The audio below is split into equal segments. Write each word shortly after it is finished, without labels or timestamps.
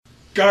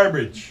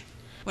garbage.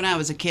 When I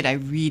was a kid, I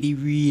really,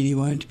 really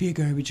wanted to be a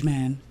garbage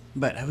man.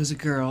 But I was a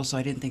girl, so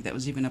I didn't think that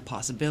was even a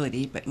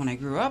possibility. But when I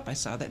grew up, I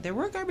saw that there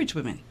were garbage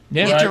women.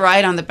 Yeah. You get to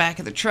ride on the back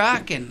of the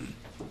truck, and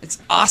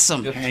it's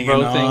awesome. Hanging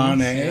throw on,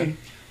 things, eh? yeah.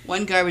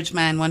 One garbage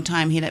man, one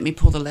time, he let me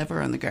pull the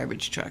lever on the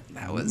garbage truck.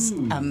 That was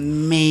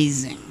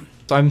amazing.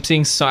 I'm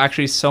seeing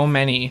so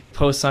many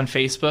posts on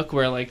Facebook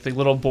where like the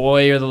little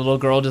boy or the little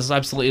girl just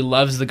absolutely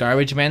loves the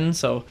garbage man.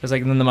 So there's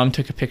like, and then the mom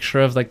took a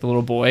picture of like the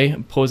little boy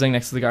posing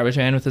next to the garbage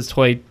man with his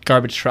toy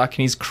garbage truck,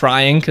 and he's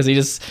crying because he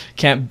just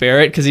can't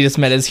bear it because he just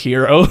met his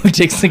hero who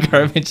takes the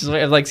garbage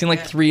away. I've like seen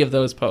like 3 of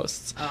those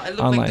posts It looked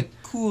online. like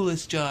the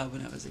coolest job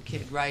when I was a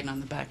kid, riding on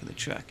the back of the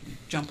truck and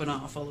jumping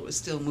off while it was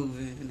still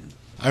moving. And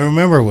I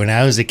remember when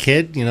I was a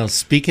kid,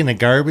 speaking of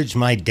garbage,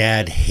 my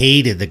dad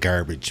hated the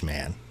garbage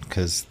man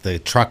because the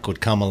truck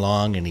would come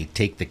along and he'd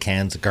take the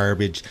cans of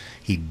garbage.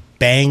 He'd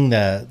bang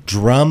the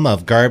drum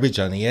of garbage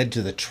on the edge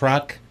of the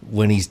truck.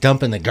 When he's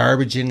dumping the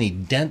garbage in,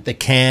 he'd dent the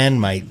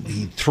can.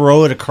 He'd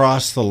throw it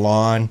across the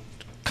lawn,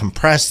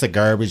 compress the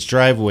garbage,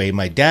 drive away.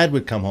 My dad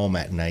would come home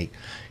at night.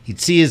 He'd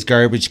see his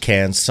garbage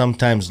cans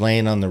sometimes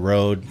laying on the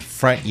road,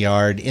 front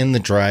yard, in the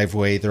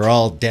driveway. They're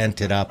all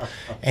dented up.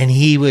 And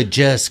he would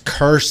just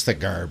curse the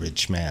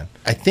garbage man.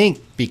 I think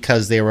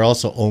because they were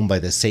also owned by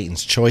the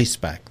Satan's Choice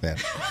back then.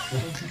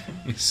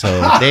 So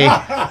they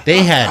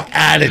had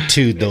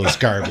attitude, those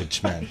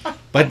garbage men.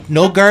 But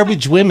no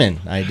garbage women.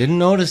 I didn't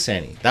notice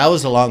any. That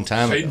was a long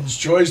time ago. Satan's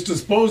Choice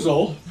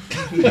Disposal.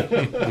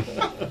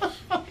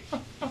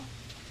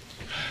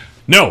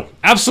 No,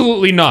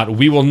 absolutely not.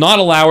 We will not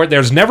allow it.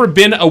 There's never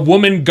been a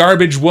woman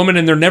garbage woman,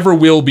 and there never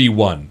will be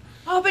one.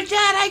 oh, but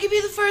Dad, I could be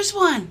the first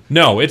one.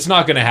 No, it's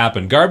not going to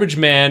happen. Garbage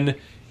man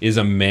is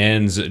a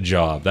man's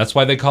job. That's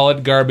why they call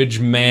it garbage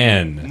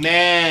man.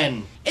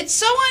 Man. It's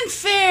so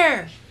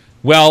unfair.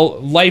 Well,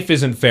 life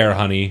isn't fair,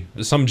 honey.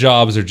 Some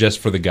jobs are just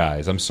for the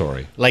guys. I'm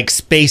sorry. Like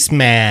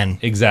Spaceman.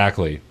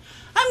 Exactly.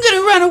 I'm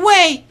gonna run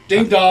away.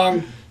 Ding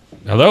dong.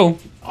 Hello?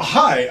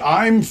 Hi,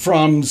 I'm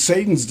from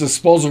Satan's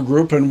Disposal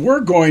Group, and we're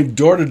going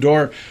door to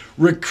door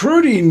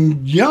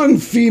recruiting young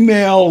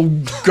female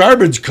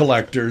garbage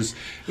collectors.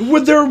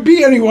 Would there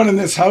be anyone in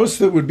this house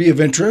that would be of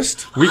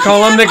interest? We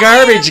call them the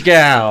garbage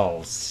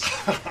gals.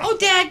 Oh,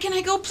 Dad, can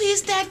I go?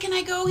 Please, Dad, can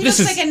I go? He This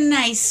looks is- like a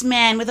nice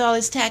man with all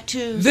his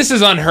tattoos. This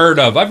is unheard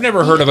of. I've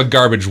never heard of a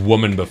garbage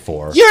woman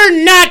before.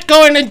 You're not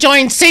going to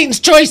join Satan's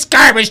Choice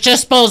Garbage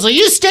Disposal.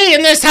 You stay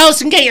in this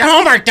house and get your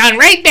homework done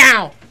right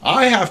now.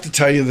 I have to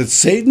tell you that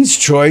Satan's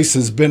Choice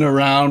has been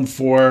around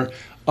for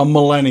a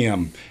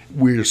millennium.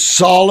 We're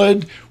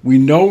solid, we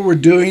know what we're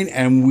doing,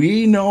 and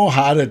we know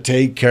how to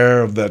take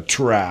care of the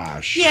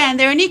trash. Yeah, and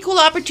they're an equal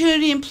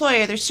opportunity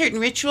employer. There's certain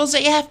rituals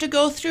that you have to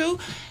go through,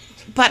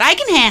 but I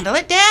can handle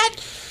it,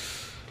 Dad.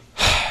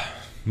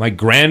 My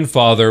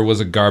grandfather was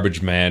a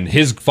garbage man.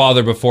 His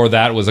father before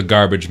that was a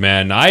garbage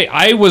man.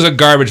 I was a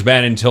garbage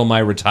man until my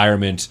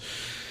retirement.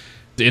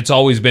 It's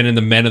always been in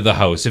the men of the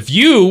house. If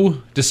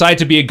you decide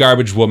to be a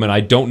garbage woman,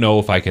 I don't know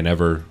if I can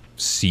ever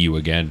see you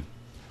again.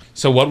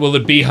 So what will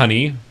it be,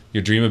 honey?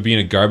 Your dream of being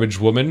a garbage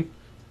woman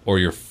or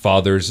your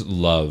father's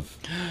love?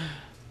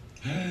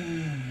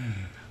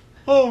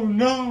 Oh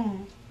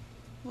no.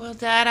 Well,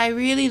 Dad, I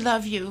really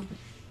love you,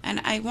 and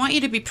I want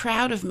you to be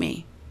proud of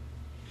me.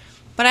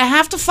 But I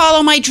have to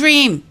follow my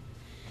dream.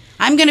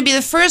 I'm going to be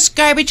the first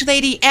garbage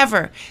lady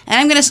ever, and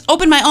I'm going to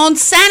open my own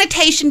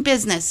sanitation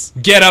business.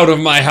 Get out of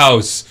my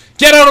house.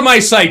 Get out of my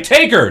sight.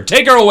 Take her.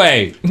 Take her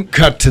away.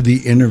 Cut to the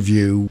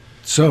interview.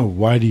 So,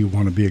 why do you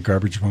want to be a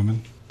garbage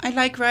woman? I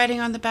like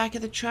riding on the back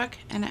of the truck,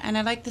 and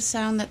I like the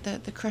sound that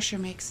the crusher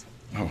makes.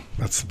 Oh,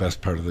 that's the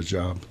best part of the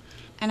job.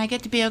 And I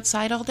get to be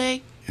outside all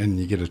day, And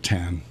you get a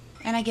tan.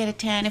 and I get a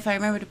tan. If I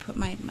remember to put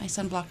my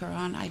sunblocker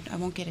on, I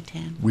won't get a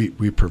tan. We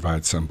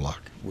provide sunblock.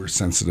 We're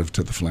sensitive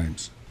to the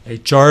flames. Hey,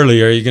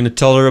 Charlie, are you going to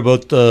tell her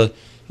about the,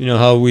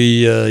 how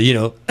we,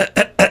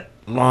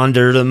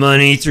 launder the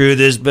money through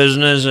this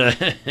business?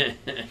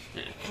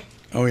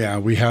 Oh, yeah,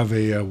 we have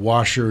a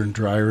washer and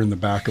dryer in the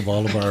back of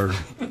all of our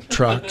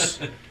trucks.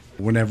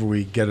 Whenever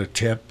we get a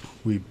tip,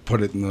 we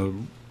put it in the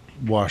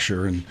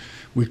washer and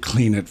we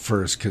clean it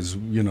first because,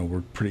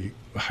 we're pretty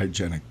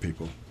hygienic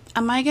people.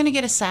 Am I going to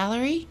get a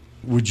salary?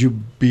 Would you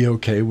be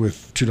okay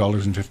with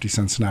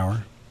 $2.50 an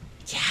hour?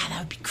 Yeah, that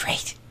would be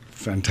great.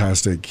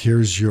 Fantastic.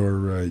 Here's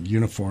your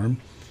uniform.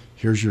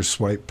 Here's your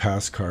swipe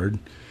pass card.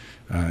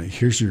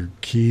 Here's your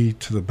key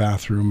to the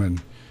bathroom,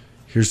 and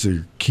here's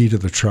the key to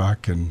the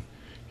truck, and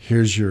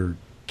here's your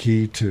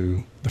key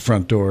to the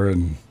front door,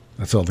 and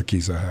that's all the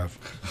keys I have.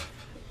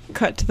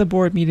 Cut to the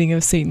board meeting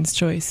of Satan's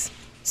Choice.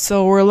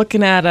 So we're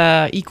looking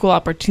at equal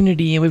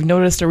opportunity, and we've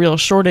noticed a real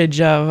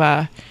shortage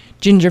of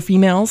ginger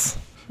females.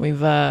 We've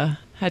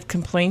had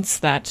complaints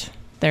that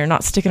they're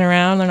not sticking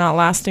around, they're not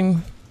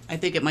lasting. I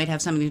think it might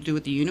have something to do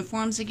with the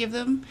uniforms they give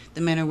them.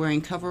 The men are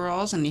wearing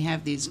coveralls, and you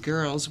have these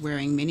girls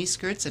wearing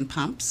miniskirts and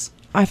pumps.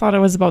 I thought it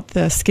was about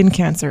the skin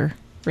cancer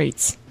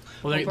rates.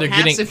 Well,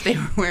 Perhaps if they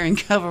were wearing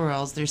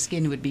coveralls, their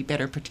skin would be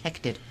better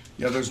protected.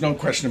 Yeah, there's no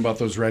question about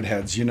those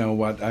redheads. You know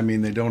what? I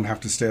mean, they don't have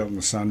to stay out in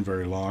the sun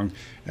very long,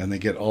 and they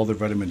get all their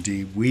vitamin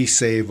D. We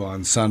save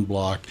on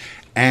sunblock,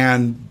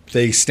 and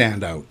they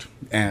stand out.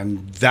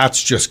 And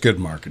that's just good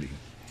marketing.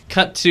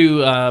 Cut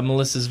to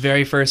Melissa's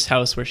very first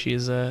house, where she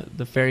is the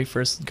very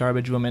first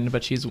garbage woman,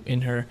 but she's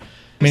in her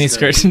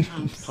miniskirt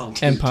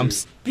and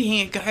pumps.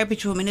 Being a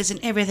garbage woman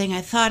isn't everything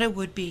I thought it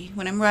would be.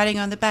 When I'm riding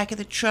on the back of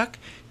the truck,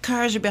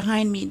 cars are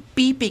behind me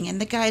beeping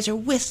and the guys are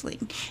whistling.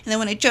 And then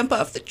when I jump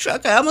off the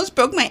truck, I almost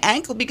broke my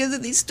ankle because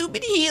of these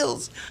stupid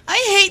heels. I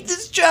hate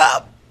this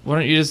job. Why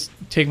don't you just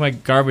take my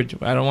garbage?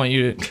 I don't want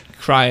you to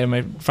cry on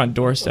my front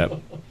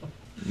doorstep.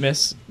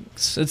 Miss,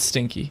 it's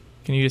stinky.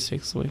 Can you just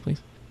take this away,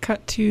 please?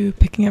 Cut to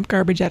picking up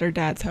garbage at her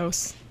dad's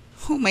house.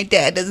 Oh, my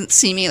dad doesn't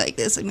see me like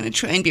this. I'm going to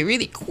try and be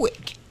really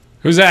quick.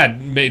 Who's that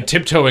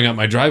tiptoeing up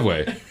my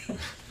driveway?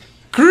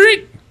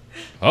 Creak!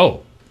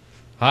 Oh,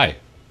 hi.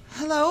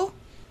 Hello?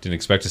 Didn't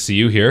expect to see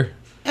you here.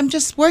 I'm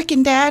just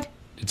working, Dad.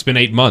 It's been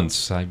 8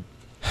 months.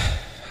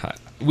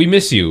 We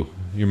miss you,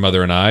 your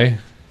mother and I.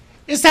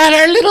 Is that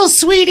our little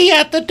sweetie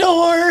at the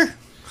door?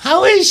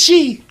 How is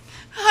she?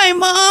 Hi,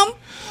 Mom.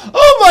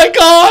 Oh my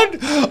God!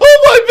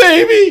 Oh my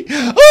baby!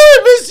 Oh,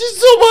 I miss you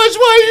so much.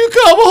 Why you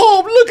come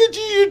home? Look at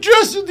you. You're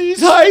dressed in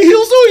these high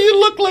heels. Oh, you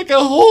look like a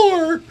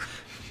whore.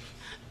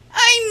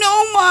 I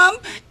know, Mom.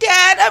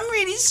 Dad, I'm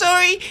really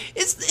sorry.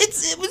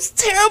 It was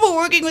terrible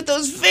working with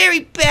those very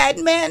bad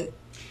men.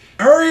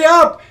 Hurry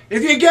up!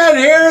 If you get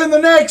here in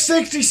the next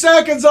 60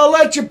 seconds, I'll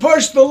let you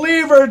push the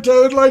lever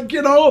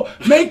to,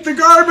 make the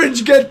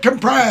garbage get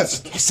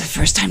compressed. It's the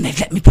first time they've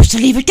let me push the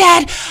lever,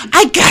 Dad.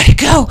 I gotta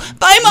go.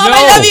 Bye, Mom.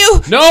 I love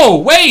you. No,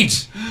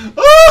 wait!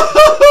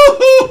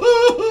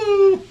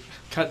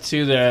 Cut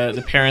to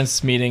the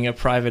parents meeting a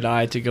private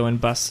eye to go and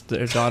bust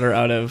their daughter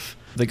out of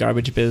the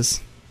garbage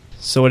biz.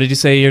 So what did you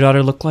say your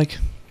daughter looked like?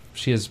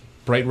 She has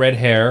bright red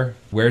hair,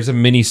 wears a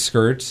mini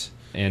skirt,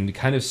 and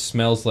kind of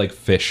smells like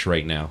fish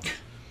right now.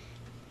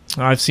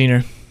 Oh, I've seen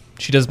her.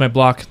 She does my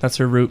block. That's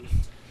her route.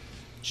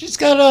 She's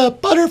got a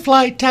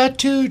butterfly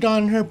tattooed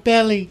on her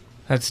belly.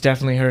 That's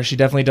definitely her. She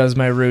definitely does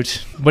my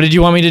route. What did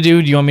you want me to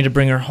do? Do you want me to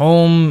bring her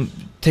home,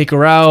 take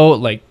her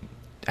out,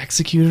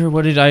 execute her?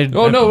 What did I...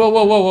 Oh, no,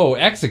 whoa.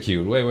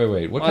 Execute.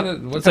 Wait. What kind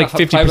of It's like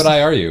 50%. private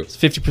eye are you? It's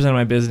 50% of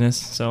my business,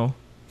 so...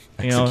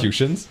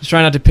 Executions? I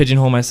try not to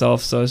pigeonhole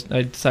myself, so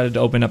I decided to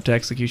open up to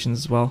executions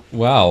as well.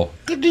 Wow.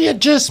 Could you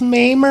just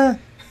maim her?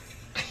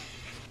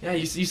 Yeah,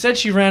 you said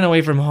she ran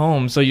away from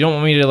home, so you don't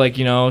want me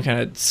to,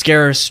 kind of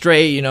scare her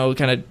straight,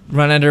 kind of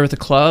run at her with a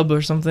club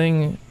or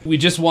something? We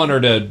just want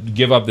her to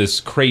give up this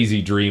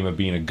crazy dream of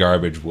being a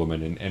garbage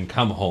woman and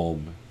come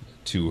home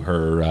to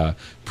her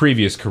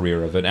previous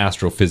career of an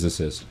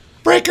astrophysicist.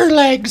 Break her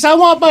legs. I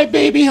want my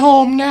baby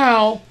home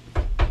now.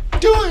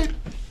 Do it.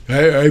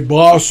 Hey,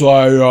 boss!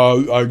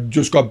 I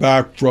just got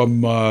back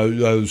from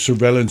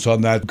surveillance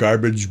on that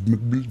garbage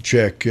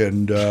chick,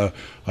 and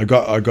I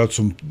got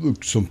some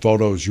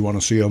photos. You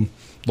want to see them?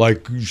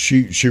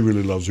 She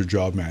really loves her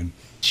job, man.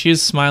 She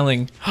is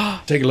smiling.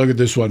 Take a look at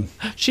this one.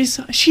 She's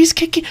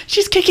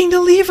kicking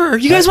the lever.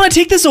 You guys want to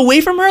take this away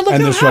from her? Look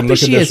and how this happy one. Look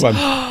she at this is.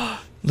 one.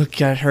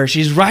 Look at her.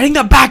 She's riding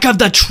the back of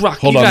the truck.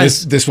 Hold you on.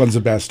 Guys, This one's the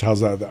best.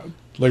 How's that?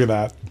 Look at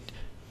that.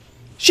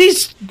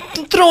 she's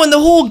throwing the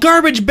whole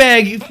garbage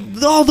bag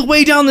all the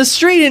way down the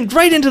street and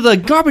right into the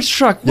garbage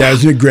truck. Yeah,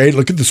 isn't it great?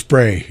 Look at the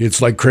spray.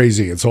 It's like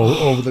crazy. It's all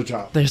over the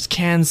top. There's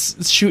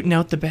cans shooting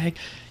out the bag.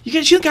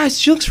 You guys,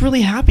 she looks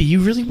really happy. You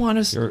really want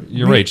us?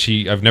 You're right.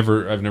 I've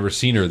never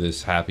seen her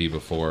this happy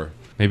before.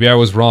 Maybe I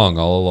was wrong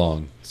all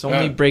along. So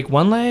only break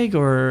one leg,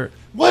 or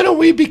Why don't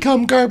we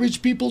become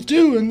garbage people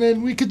too, and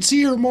then we could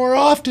see her more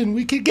often?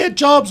 We could get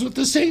jobs with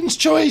the Satan's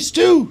Choice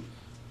too.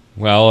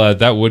 Well,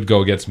 that would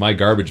go against my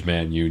garbage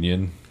man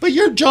union. But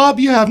your job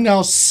you have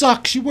now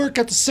sucks. You work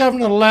at the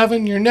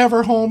 7-Eleven. You're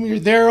never home. You're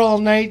there all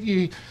night.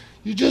 You're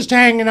just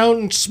hanging out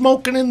and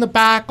smoking in the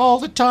back all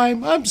the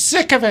time. I'm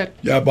sick of it.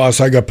 Yeah, boss,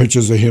 I got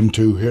pictures of him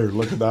too. Here,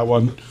 look at that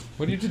one.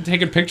 What are you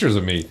taking pictures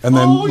of me? And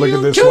then look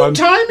at this you one.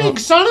 two-timing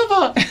son of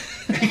a...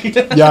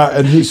 Yeah,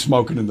 and he's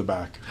smoking in the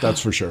back.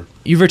 That's for sure.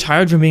 you've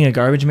retired from being a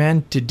garbage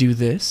man to do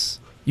this?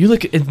 You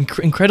look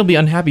incredibly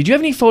unhappy. Do you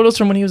have any photos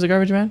from when he was a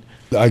garbage man?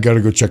 I got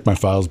to go check my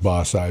files,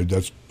 boss.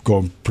 That's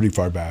going pretty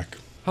far back.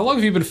 How long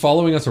have you been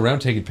following us around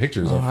taking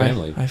pictures of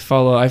family? I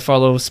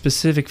follow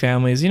specific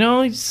families. You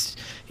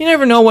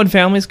never know what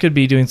families could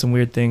be doing some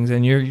weird things,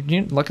 and you're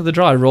luck of the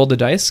draw. I rolled the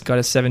dice, got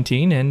a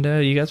 17, and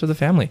you guys were the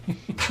family.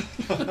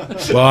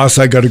 Boss,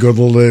 I got to go to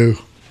the loo.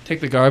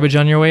 Take the garbage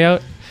on your way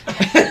out.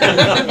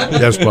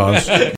 Yes, boss.